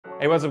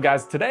Hey, what's up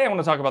guys? Today I want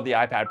to talk about the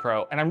iPad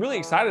Pro, and I'm really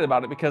excited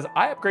about it because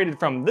I upgraded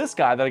from this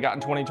guy that I got in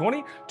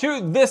 2020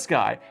 to this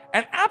guy,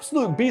 an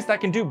absolute beast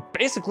that can do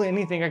basically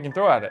anything I can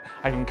throw at it.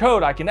 I can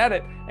code, I can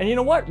edit, and you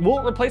know what? Will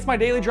it replace my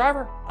daily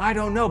driver? I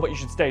don't know, but you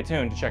should stay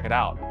tuned to check it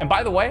out. And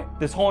by the way,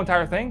 this whole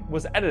entire thing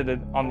was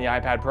edited on the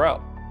iPad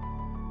Pro.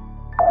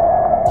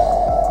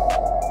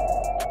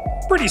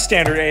 Pretty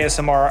standard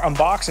ASMR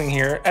unboxing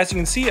here. As you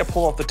can see, I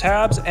pull off the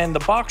tabs and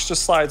the box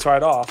just slides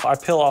right off. I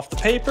peel off the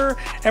paper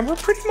and we're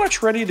pretty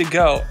much ready to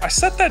go. I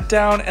set that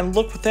down and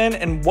look within,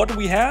 and what do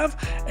we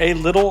have? A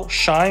little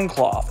shine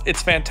cloth.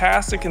 It's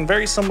fantastic and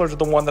very similar to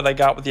the one that I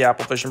got with the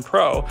Apple Vision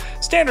Pro.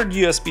 Standard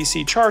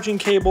USB-C charging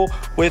cable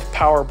with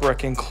power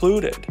brick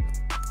included.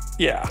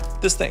 Yeah,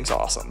 this thing's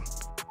awesome.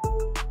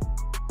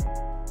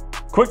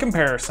 Quick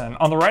comparison,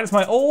 on the right is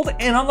my old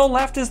and on the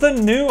left is the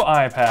new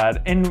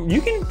iPad, and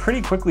you can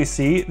pretty quickly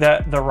see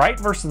that the right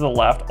versus the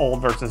left, old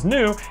versus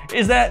new,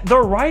 is that the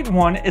right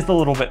one is a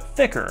little bit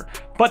thicker.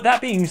 But that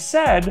being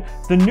said,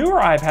 the newer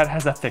iPad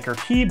has a thicker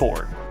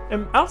keyboard.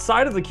 And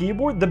outside of the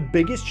keyboard, the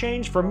biggest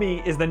change for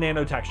me is the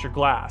nano texture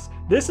glass.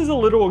 This is a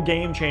literal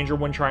game changer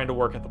when trying to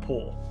work at the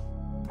pool.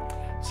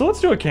 So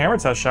let's do a camera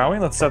test, shall we?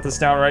 Let's set this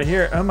down right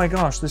here. Oh my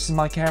gosh, this is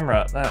my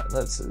camera.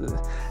 That's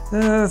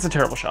a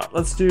terrible shot.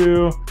 Let's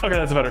do, okay,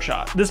 that's a better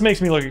shot. This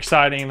makes me look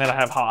exciting that I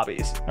have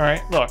hobbies. All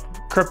right, look,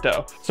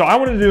 crypto. So I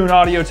wanted to do an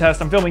audio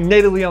test. I'm filming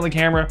natively on the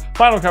camera,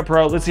 Final Cut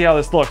Pro. Let's see how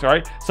this looks, all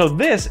right? So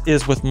this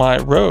is with my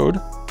Rode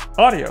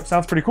audio.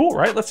 Sounds pretty cool,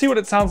 right? Let's see what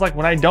it sounds like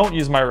when I don't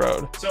use my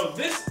Rode. So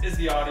this is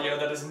the audio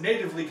that is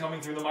natively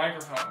coming through the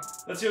microphone.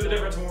 Let's hear the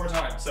difference one more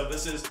time. So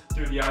this is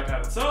through the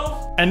iPad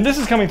itself, and this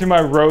is coming through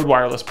my Rode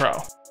Wireless Pro.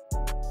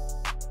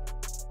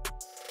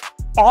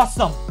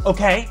 Awesome,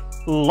 okay?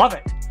 Love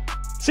it.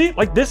 See,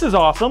 like this is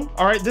awesome.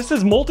 All right, this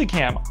is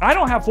multicam. I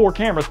don't have 4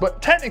 cameras,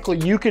 but technically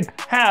you could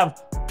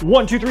have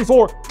 1, 2, 3,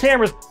 4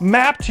 cameras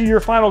mapped to your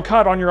Final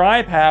Cut on your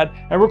iPad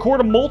and record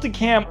a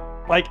multicam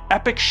like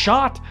epic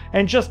shot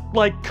and just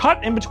like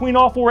cut in between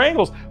all 4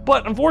 angles.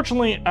 But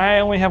unfortunately, I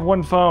only have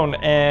 1 phone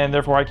and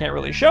therefore I can't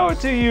really show it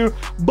to you.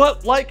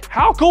 But like,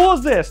 how cool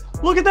is this?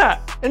 Look at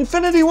that,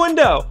 infinity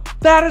window.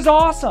 That is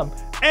awesome.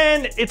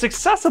 And it's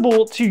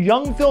accessible to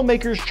young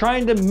filmmakers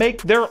trying to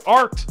make their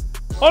art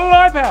on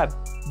an iPad.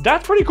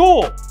 That's pretty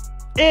cool.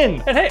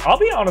 And hey, I'll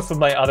be honest with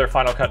my other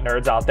Final Cut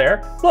nerds out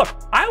there. Look,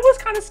 I was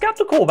kind of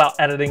skeptical about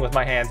editing with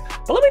my hands,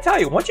 but let me tell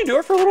you, once you do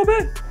it for a little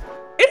bit,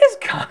 it is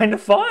kind of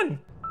fun.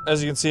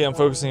 As you can see, I'm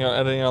focusing on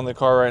editing on the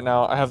car right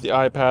now. I have the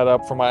iPad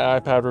up for my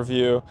iPad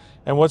review.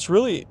 And what's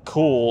really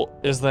cool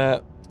is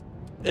that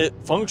it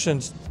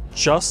functions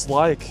just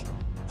like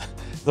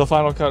the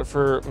Final Cut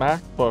for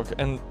MacBook,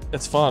 and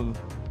it's fun.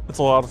 It's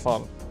a lot of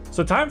fun.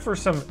 So time for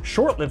some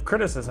short-lived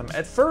criticism.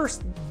 At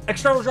first,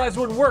 external drives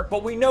wouldn't work,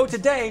 but we know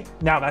today,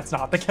 now that's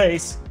not the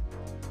case.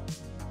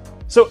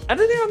 So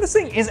editing on this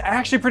thing is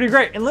actually pretty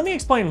great, and let me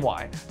explain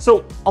why.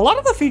 So a lot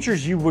of the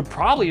features you would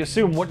probably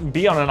assume wouldn't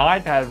be on an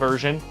iPad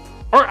version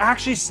are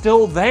actually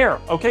still there,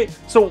 okay?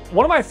 So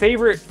one of my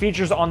favorite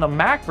features on the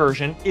Mac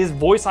version is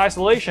voice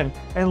isolation,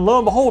 and lo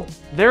and behold,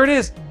 there it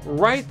is,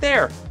 right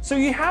there. So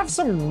you have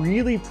some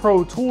really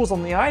pro tools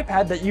on the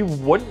iPad that you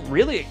wouldn't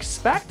really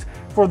expect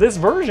for this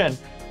version.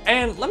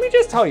 And let me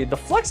just tell you, the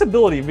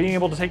flexibility of being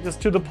able to take this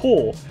to the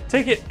pool,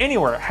 take it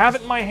anywhere, have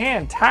it in my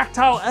hand,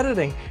 tactile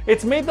editing,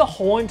 it's made the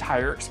whole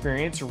entire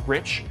experience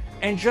rich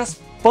and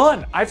just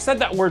fun. I've said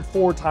that word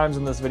 4 times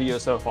in this video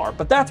so far,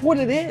 but that's what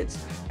it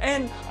is.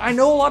 And I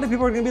know a lot of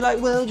people are gonna be like,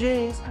 well,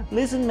 James,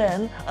 listen,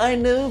 man, I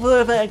know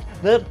for a fact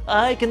that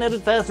I can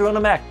edit faster on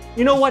a Mac.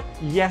 You know what?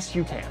 Yes,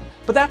 you can.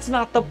 But that's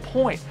not the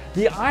point.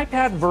 The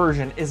iPad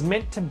version is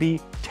meant to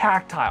be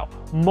tactile,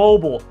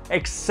 mobile,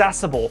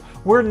 accessible.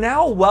 We're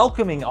now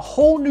welcoming a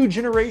whole new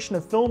generation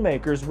of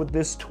filmmakers with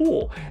this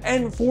tool.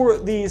 And for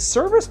the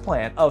service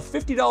plan of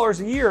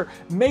 $50 a year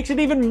makes it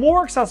even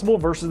more accessible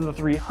versus the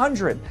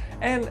 $300.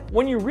 And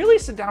when you really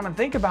sit down and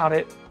think about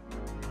it,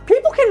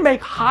 people can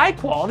make high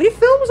quality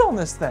films on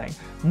this thing.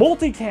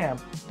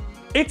 Multicam,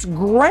 it's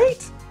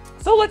great.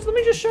 So let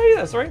me just show you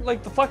this, right?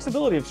 Like the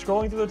flexibility of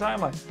scrolling through the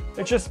timeline.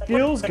 It just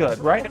feels good,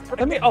 right?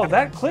 Oh,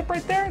 that clip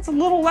right there, it's a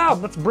little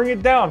loud. Let's bring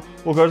it down.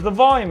 We'll go to the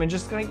volume and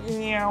just like,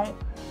 meow,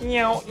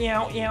 meow,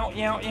 meow, meow,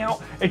 meow,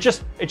 meow. It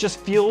just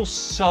feels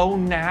so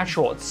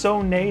natural. It's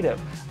so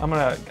native.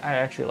 I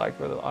actually like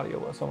where the audio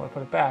was, so I'm gonna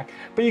put it back.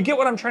 But you get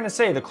what I'm trying to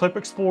say. The Clip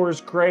Explorer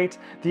is great.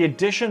 The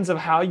additions of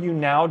how you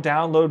now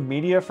download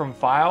media from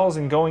files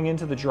and going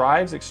into the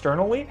drives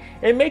externally,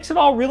 it makes it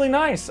all really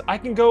nice. I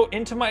can go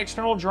into my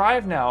external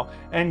drive now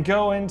and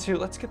go into,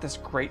 let's get this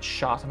great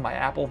shot of my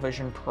Apple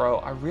Vision Pro.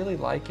 I really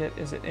like it.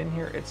 Is it in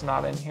here? It's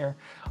not in here.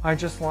 I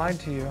just lied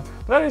to you.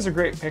 But that is a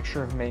great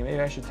picture of me. Maybe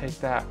I should take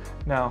that.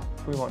 No,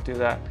 we won't do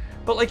that.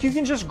 But like you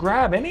can just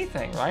grab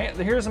anything, right?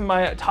 Here's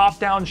my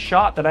top-down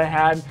shot that I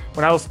had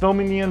when I was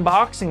filming the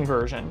unboxing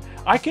version.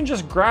 I can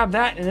just grab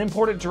that and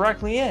import it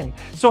directly in.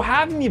 So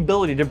having the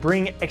ability to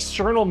bring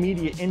external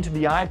media into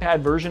the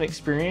iPad version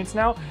experience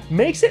now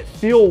makes it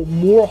feel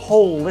more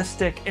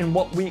holistic in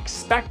what we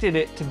expected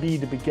it to be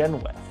to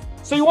begin with.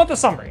 So you want the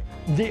summary.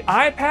 The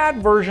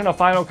iPad version of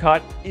Final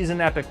Cut is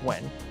an epic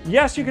win.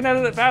 Yes, you can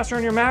edit it faster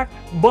on your Mac,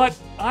 but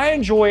I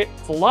enjoy it.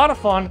 It's a lot of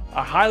fun.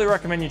 I highly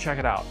recommend you check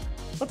it out.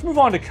 Let's move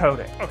on to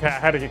coding. Okay, I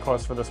had to get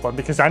close for this one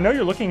because I know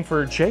you're looking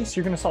for, Jace,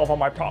 you're gonna solve all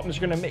my problems.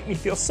 You're gonna make me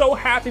feel so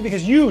happy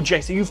because you,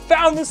 Jason, you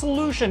found the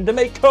solution to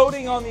make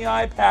coding on the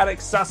iPad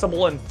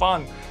accessible and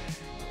fun.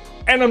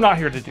 And I'm not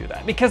here to do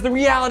that because the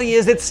reality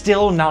is it's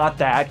still not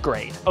that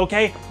great,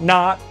 okay?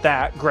 Not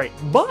that great,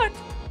 but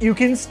you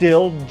can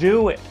still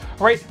do it.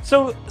 Right,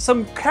 so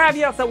some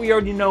caveats that we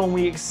already know and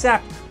we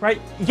accept,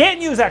 right? You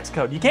can't use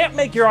Xcode. You can't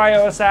make your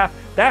iOS app.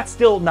 That's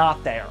still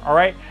not there, all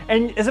right?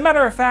 And as a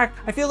matter of fact,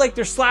 I feel like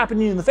they're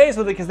slapping you in the face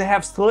with it because they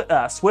have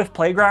Swift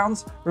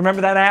Playgrounds. Remember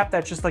that app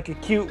that's just like a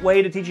cute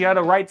way to teach you how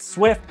to write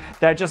Swift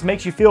that just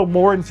makes you feel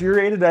more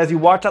infuriated as you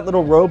watch that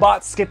little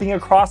robot skipping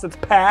across its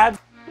pad?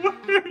 Why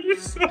are you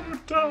so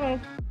dumb?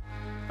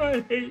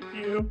 I hate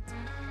you.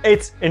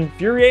 It's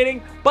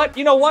infuriating, but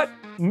you know what?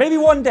 Maybe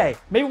one day,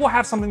 maybe we'll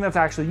have something that's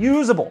actually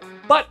usable.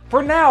 But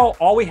for now,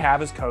 all we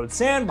have is Code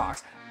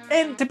Sandbox.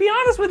 And to be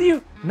honest with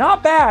you,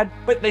 not bad,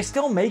 but they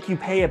still make you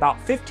pay about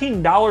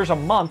 $15 a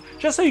month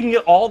just so you can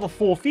get all the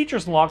full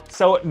features unlocked,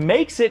 so it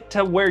makes it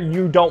to where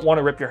you don't want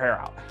to rip your hair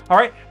out. All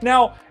right,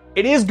 now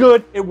it is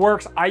good, it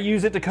works. I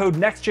use it to code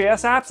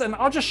Next.js apps, and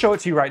I'll just show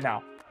it to you right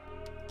now.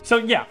 So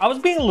yeah, I was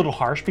being a little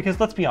harsh because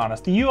let's be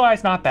honest, the UI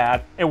is not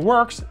bad, it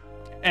works.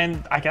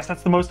 And I guess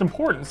that's the most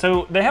important.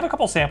 So they have a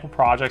couple sample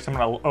projects I'm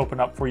gonna open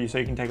up for you so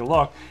you can take a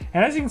look.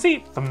 And as you can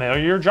see,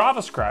 familiar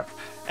JavaScript.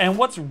 And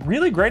what's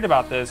really great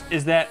about this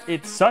is that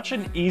it's such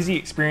an easy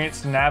experience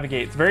to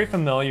navigate. It's very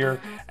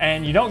familiar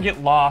and you don't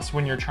get lost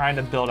when you're trying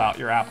to build out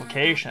your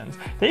applications.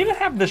 They even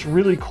have this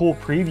really cool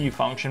preview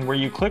function where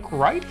you click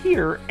right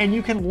here and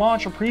you can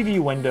launch a preview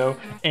window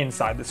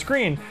inside the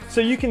screen. So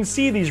you can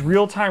see these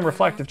real-time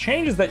reflective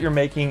changes that you're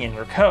making in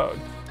your code.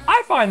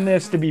 I find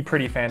this to be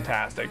pretty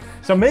fantastic.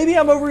 So maybe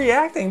I'm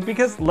overreacting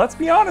because let's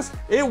be honest,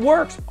 it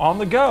works on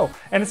the go.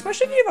 And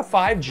especially if you have a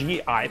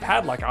 5G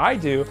iPad like I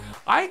do,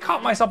 I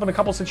caught myself in a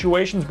couple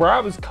situations where I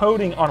was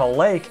coding on a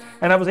lake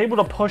and I was able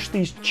to push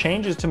these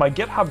changes to my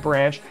GitHub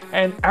branch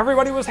and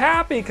everybody was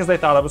happy because they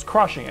thought I was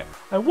crushing it.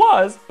 I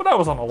was, but I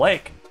was on a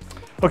lake.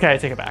 Okay, I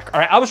take it back. All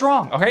right, I was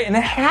wrong, okay? And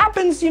it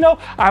happens, you know,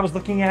 I was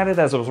looking at it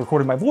as I was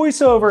recording my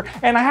voiceover,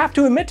 and I have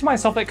to admit to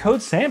myself that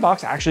Code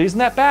Sandbox actually isn't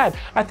that bad.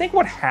 I think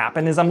what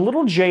happened is I'm a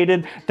little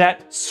jaded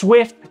that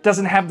Swift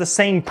doesn't have the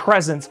same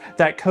presence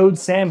that Code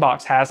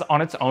Sandbox has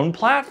on its own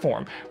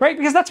platform, right?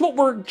 Because that's what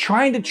we're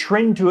trying to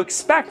trend to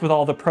expect with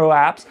all the pro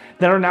apps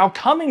that are now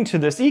coming to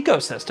this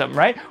ecosystem,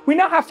 right? We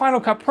now have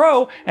Final Cut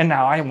Pro, and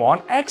now I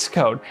want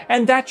Xcode,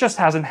 and that just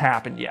hasn't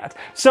happened yet.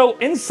 So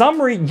in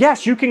summary,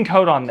 yes, you can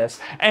code on this,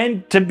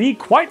 and to be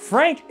quite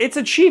frank, it's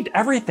achieved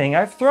everything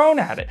I've thrown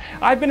at it.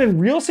 I've been in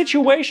real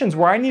situations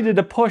where I needed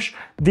to push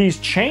these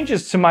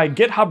changes to my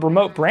GitHub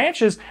remote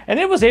branches, and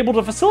it was able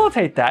to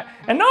facilitate that.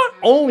 And not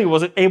only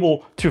was it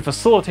able to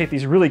facilitate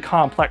these really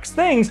complex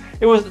things,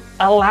 it was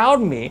allowed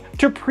me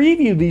to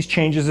preview these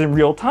changes in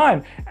real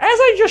time. As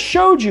I just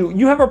showed you,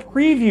 you have a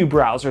preview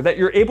browser that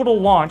you're able to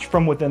launch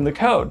from within the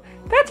code.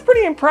 That's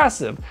pretty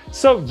impressive.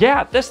 So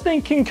yeah, this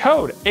thing can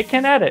code, it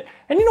can edit.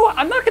 And you know what,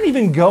 I'm not gonna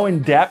even go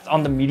in depth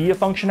on the media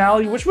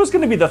functionality, which was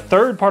gonna be the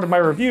third part of my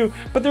review,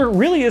 but there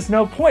really is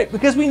no point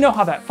because we know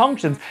how that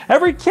functions.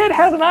 Every kid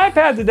has an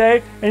iPad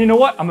today, and you know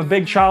what, I'm a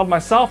big child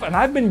myself, and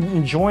I've been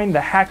enjoying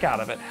the heck out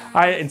of it.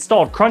 I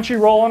installed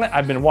Crunchyroll on it,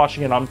 I've been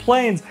watching it on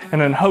planes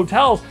and in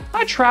hotels.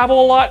 I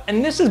travel a lot,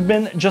 and this has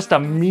been just a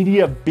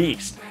media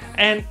beast.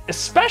 And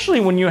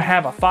especially when you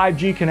have a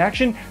 5G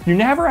connection, you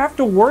never have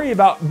to worry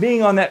about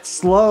being on that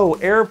slow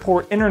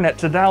airport internet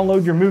to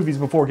download your movies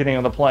before getting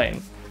on the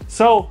plane.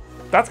 So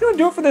that's gonna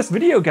do it for this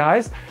video,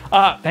 guys.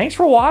 Thanks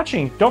for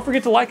watching. Don't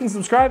forget to like and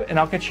subscribe, and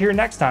I'll catch you here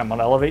next time on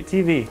Elevate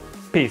TV.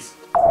 Peace.